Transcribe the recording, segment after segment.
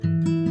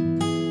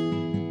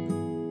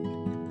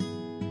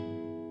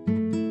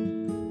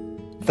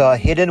The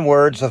Hidden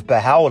Words of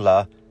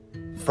Baha'u'llah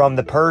from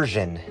the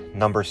Persian,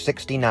 number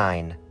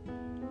 69.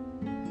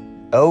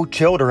 O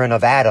children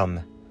of Adam,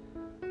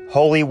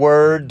 holy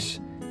words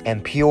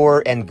and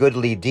pure and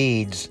goodly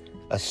deeds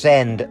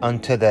ascend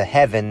unto the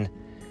heaven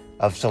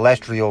of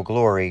celestial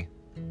glory.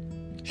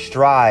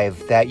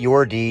 Strive that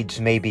your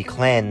deeds may be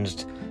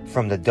cleansed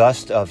from the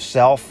dust of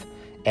self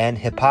and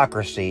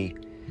hypocrisy,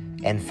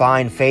 and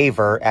find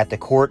favor at the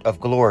court of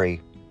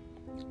glory.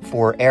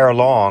 For ere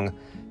long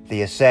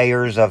the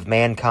assayers of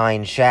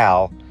mankind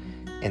shall,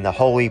 in the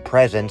holy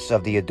presence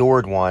of the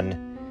Adored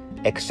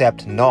One,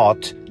 accept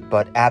naught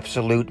but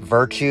absolute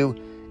virtue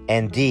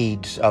and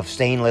deeds of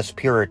stainless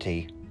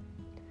purity.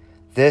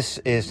 This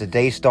is the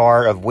day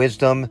star of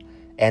wisdom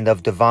and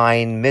of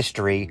divine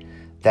mystery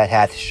that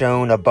hath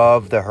shone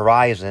above the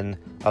horizon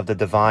of the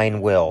divine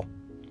will.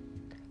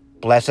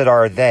 Blessed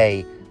are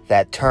they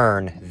that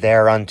turn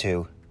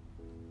thereunto.